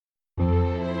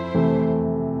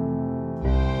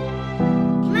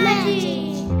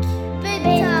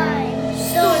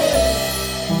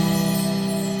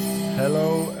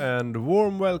and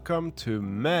warm welcome to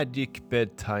Magic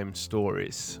Bedtime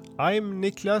Stories. I'm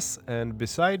Niklas and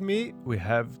beside me we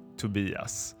have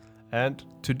Tobias. And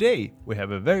today we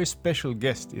have a very special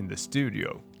guest in the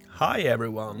studio. Hi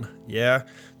everyone. Yeah,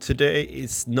 today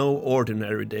is no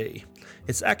ordinary day.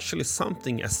 It's actually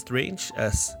something as strange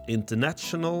as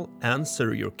International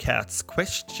Answer Your Cat's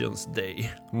Questions Day.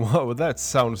 Wow, that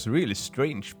sounds really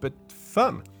strange but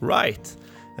fun. Right.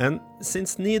 And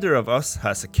since neither of us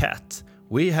has a cat,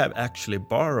 we have actually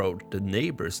borrowed the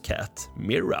neighbor's cat,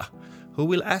 Mira, who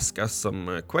will ask us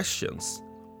some questions.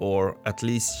 Or at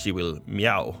least she will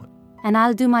meow. And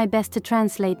I'll do my best to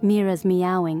translate Mira's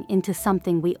meowing into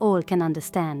something we all can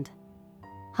understand.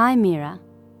 Hi Mira,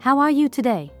 how are you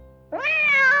today?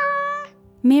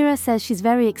 Mira says she's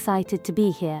very excited to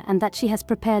be here and that she has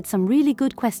prepared some really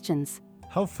good questions.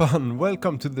 How fun!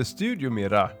 Welcome to the studio,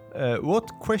 Mira.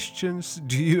 What questions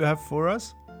do you have for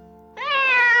us?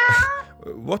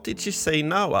 What did she say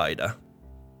now, Ida?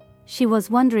 She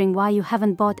was wondering why you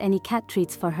haven't bought any cat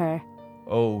treats for her.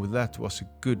 Oh, that was a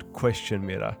good question,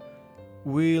 Mira.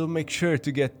 We'll make sure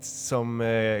to get some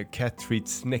cat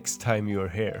treats next time you're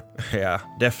here. Yeah,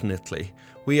 definitely.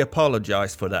 We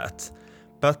apologize for that.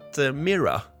 But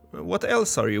Mira, what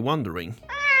else are you wondering?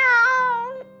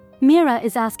 Mira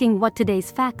is asking what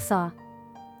today's facts are.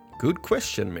 Good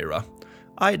question, Mira.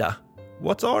 Ida,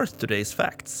 what are today's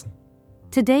facts?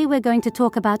 Today we're going to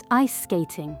talk about ice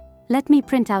skating. Let me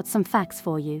print out some facts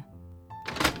for you.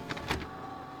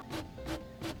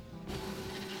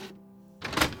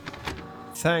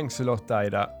 Thanks a lot,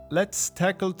 Ida. Let's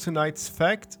tackle tonight's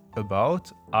fact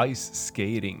about ice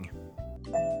skating.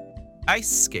 Ice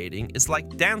skating is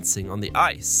like dancing on the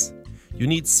ice. You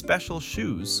need special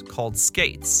shoes called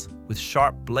skates with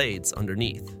sharp blades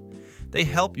underneath. They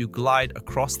help you glide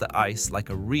across the ice like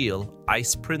a real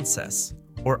ice princess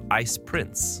or ice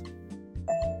prince.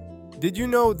 Did you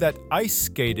know that ice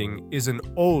skating is an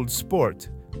old sport?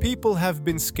 People have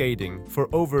been skating for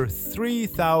over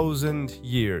 3,000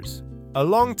 years. A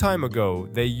long time ago,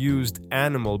 they used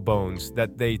animal bones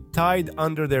that they tied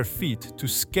under their feet to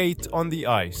skate on the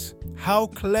ice. How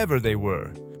clever they were!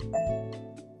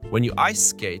 When you ice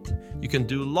skate, you can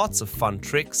do lots of fun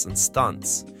tricks and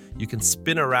stunts. You can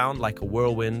spin around like a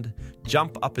whirlwind,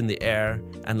 jump up in the air,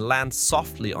 and land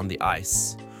softly on the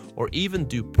ice, or even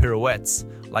do pirouettes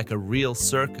like a real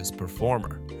circus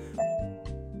performer.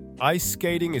 Ice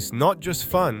skating is not just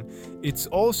fun, it's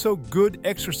also good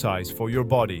exercise for your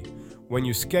body. When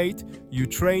you skate, you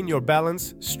train your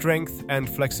balance, strength, and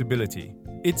flexibility.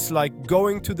 It's like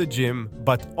going to the gym,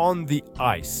 but on the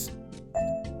ice.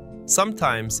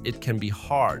 Sometimes it can be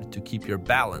hard to keep your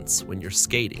balance when you're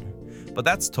skating, but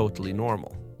that's totally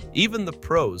normal. Even the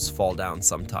pros fall down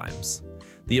sometimes.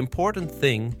 The important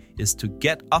thing is to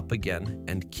get up again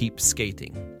and keep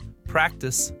skating.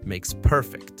 Practice makes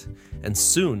perfect, and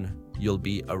soon you'll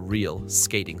be a real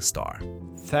skating star.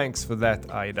 Thanks for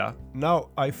that, Ida. Now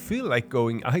I feel like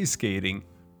going ice skating,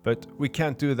 but we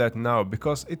can't do that now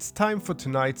because it's time for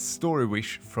tonight's story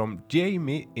wish from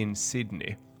Jamie in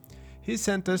Sydney. He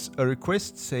sent us a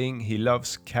request saying he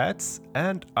loves cats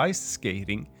and ice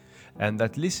skating and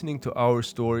that listening to our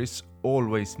stories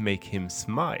always make him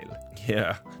smile.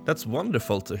 Yeah, that's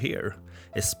wonderful to hear,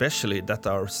 especially that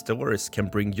our stories can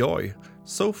bring joy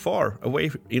so far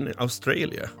away in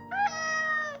Australia.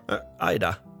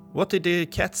 Ida, what did the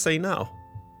cat say now?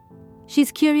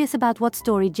 She's curious about what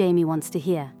story Jamie wants to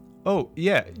hear. Oh,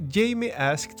 yeah, Jamie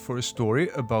asked for a story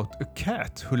about a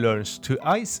cat who learns to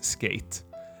ice skate.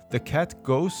 The cat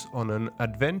goes on an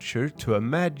adventure to a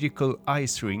magical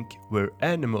ice rink where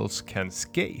animals can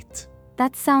skate.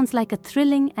 That sounds like a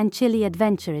thrilling and chilly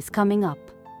adventure is coming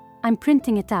up. I'm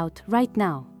printing it out right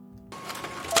now.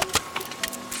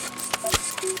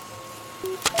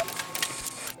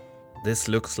 This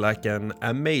looks like an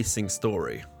amazing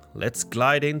story. Let's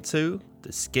glide into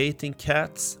the skating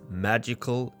cat's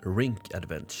magical rink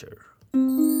adventure.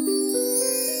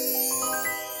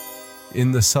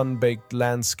 In the sun-baked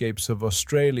landscapes of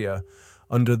Australia,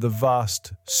 under the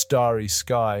vast, starry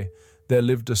sky, there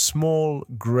lived a small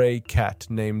grey cat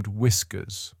named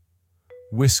Whiskers.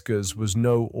 Whiskers was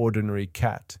no ordinary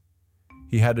cat.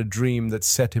 He had a dream that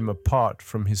set him apart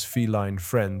from his feline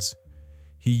friends.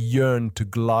 He yearned to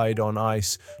glide on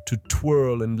ice, to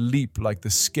twirl and leap like the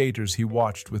skaters he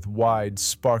watched with wide,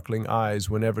 sparkling eyes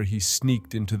whenever he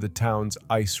sneaked into the town's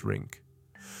ice rink.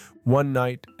 One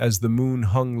night, as the moon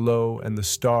hung low and the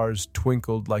stars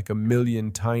twinkled like a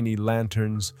million tiny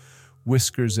lanterns,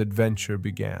 Whiskers' adventure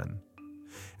began.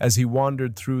 As he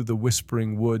wandered through the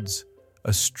whispering woods,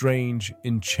 a strange,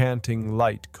 enchanting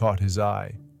light caught his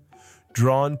eye.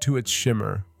 Drawn to its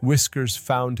shimmer, Whiskers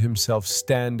found himself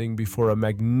standing before a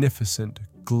magnificent,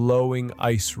 glowing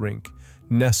ice rink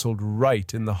nestled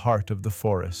right in the heart of the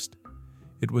forest.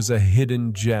 It was a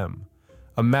hidden gem,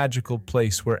 a magical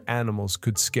place where animals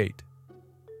could skate.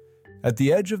 At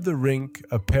the edge of the rink,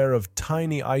 a pair of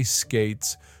tiny ice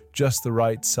skates, just the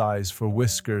right size for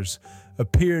Whiskers,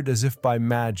 appeared as if by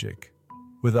magic.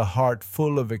 With a heart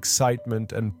full of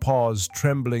excitement and paws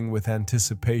trembling with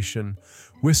anticipation,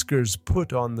 Whiskers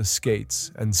put on the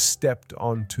skates and stepped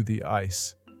onto the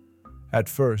ice. At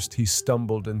first, he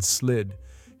stumbled and slid,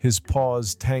 his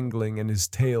paws tangling and his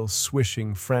tail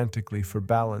swishing frantically for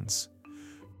balance.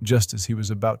 Just as he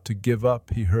was about to give up,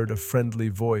 he heard a friendly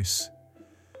voice.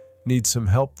 "Need some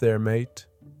help there, mate?"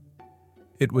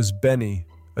 It was Benny,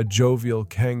 a jovial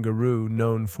kangaroo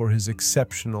known for his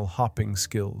exceptional hopping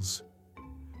skills.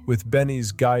 With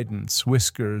Benny's guidance,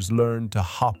 Whiskers learned to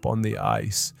hop on the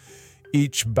ice,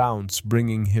 each bounce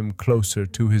bringing him closer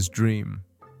to his dream.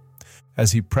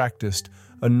 As he practiced,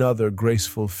 another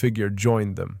graceful figure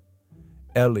joined them.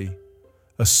 Ellie,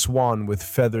 a swan with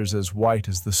feathers as white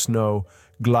as the snow,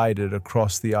 glided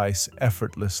across the ice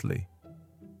effortlessly.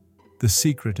 "The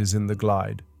secret is in the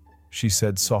glide," she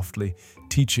said softly,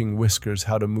 teaching Whiskers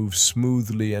how to move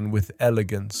smoothly and with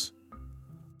elegance.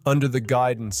 Under the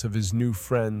guidance of his new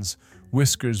friends,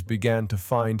 Whiskers began to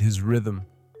find his rhythm.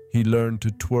 He learned to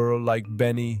twirl like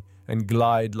Benny and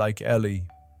glide like Ellie.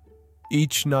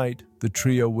 Each night, the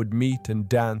trio would meet and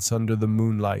dance under the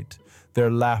moonlight, their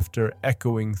laughter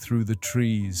echoing through the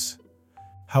trees.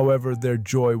 However, their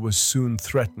joy was soon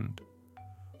threatened.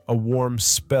 A warm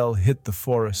spell hit the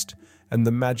forest, and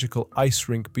the magical ice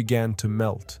rink began to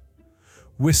melt.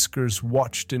 Whiskers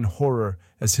watched in horror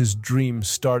as his dream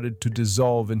started to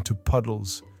dissolve into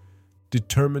puddles.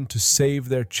 Determined to save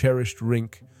their cherished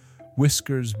rink,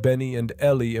 Whiskers, Benny, and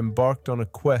Ellie embarked on a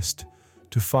quest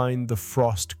to find the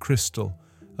frost crystal,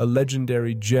 a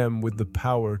legendary gem with the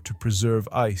power to preserve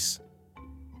ice.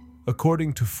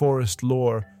 According to forest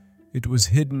lore, it was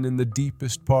hidden in the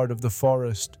deepest part of the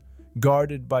forest,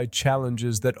 guarded by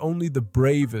challenges that only the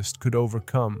bravest could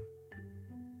overcome.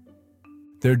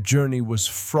 Their journey was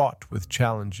fraught with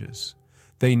challenges.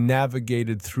 They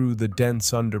navigated through the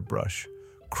dense underbrush,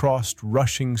 crossed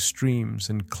rushing streams,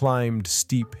 and climbed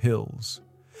steep hills.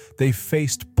 They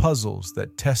faced puzzles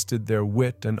that tested their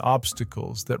wit and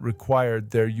obstacles that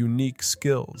required their unique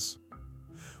skills.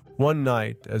 One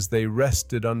night, as they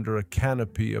rested under a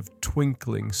canopy of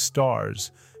twinkling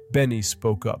stars, Benny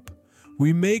spoke up.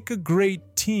 "We make a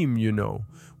great team, you know.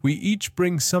 We each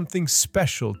bring something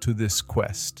special to this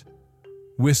quest."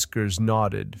 Whiskers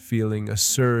nodded, feeling a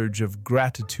surge of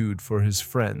gratitude for his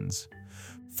friends.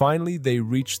 Finally, they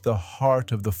reached the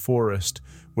heart of the forest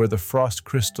where the frost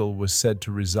crystal was said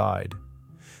to reside.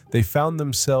 They found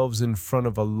themselves in front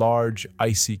of a large,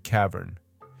 icy cavern.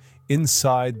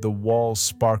 Inside, the walls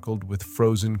sparkled with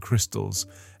frozen crystals,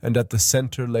 and at the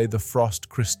center lay the frost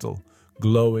crystal,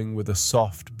 glowing with a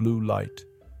soft blue light.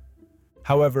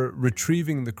 However,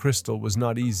 retrieving the crystal was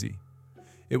not easy.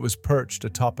 It was perched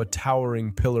atop a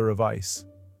towering pillar of ice.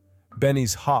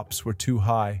 Benny's hops were too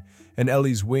high, and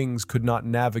Ellie's wings could not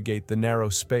navigate the narrow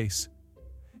space.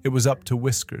 It was up to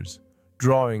Whiskers,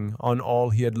 drawing on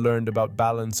all he had learned about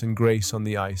balance and grace on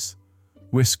the ice.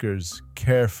 Whiskers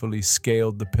carefully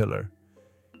scaled the pillar,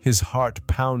 his heart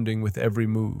pounding with every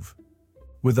move.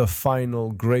 With a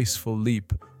final, graceful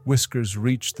leap, Whiskers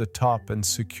reached the top and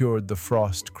secured the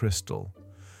frost crystal.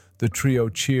 The trio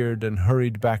cheered and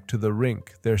hurried back to the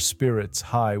rink, their spirits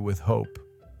high with hope.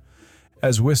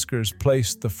 As Whiskers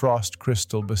placed the frost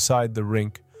crystal beside the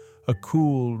rink, a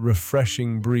cool,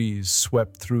 refreshing breeze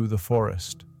swept through the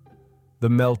forest. The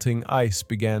melting ice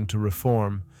began to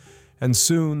reform, and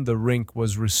soon the rink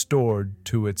was restored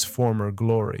to its former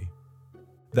glory.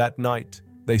 That night,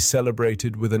 they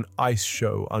celebrated with an ice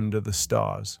show under the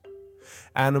stars.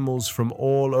 Animals from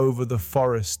all over the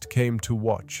forest came to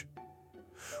watch.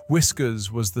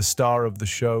 Whiskers was the star of the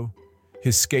show,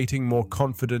 his skating more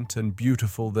confident and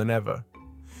beautiful than ever.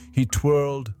 He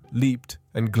twirled, leaped,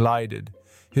 and glided,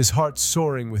 his heart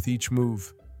soaring with each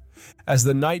move. As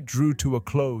the night drew to a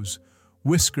close,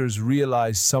 Whiskers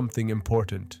realized something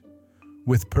important.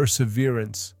 With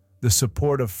perseverance, the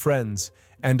support of friends,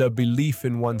 and a belief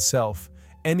in oneself,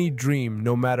 any dream,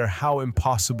 no matter how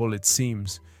impossible it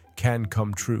seems, can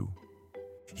come true.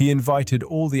 He invited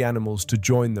all the animals to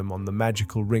join them on the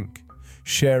magical rink,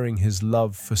 sharing his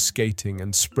love for skating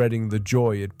and spreading the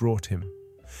joy it brought him.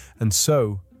 And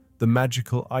so, the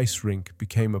magical ice rink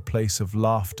became a place of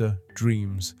laughter,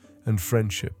 dreams, and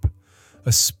friendship,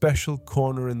 a special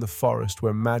corner in the forest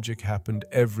where magic happened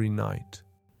every night.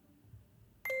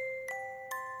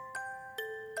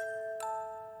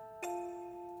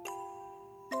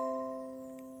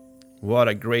 What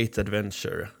a great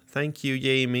adventure. Thank you,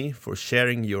 Jamie, for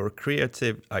sharing your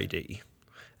creative idea.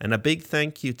 And a big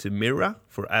thank you to Mira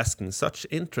for asking such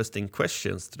interesting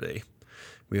questions today.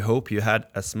 We hope you had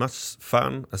as much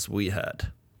fun as we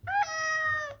had.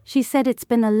 She said it's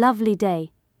been a lovely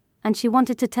day, and she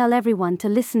wanted to tell everyone to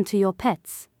listen to your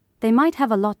pets. They might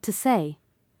have a lot to say.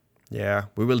 Yeah,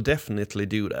 we will definitely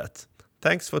do that.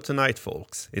 Thanks for tonight,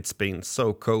 folks. It's been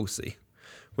so cozy.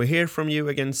 We'll hear from you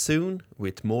again soon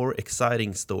with more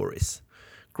exciting stories.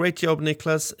 Great job,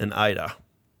 Niklas and Ida.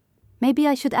 Maybe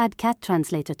I should add cat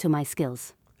translator to my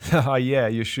skills. Yeah,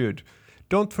 you should.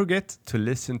 Don't forget to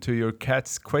listen to your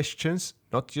cat's questions,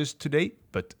 not just today,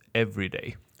 but every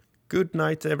day. Good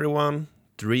night, everyone.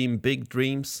 Dream big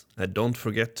dreams and don't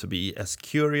forget to be as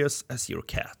curious as your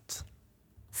cat.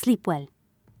 Sleep well.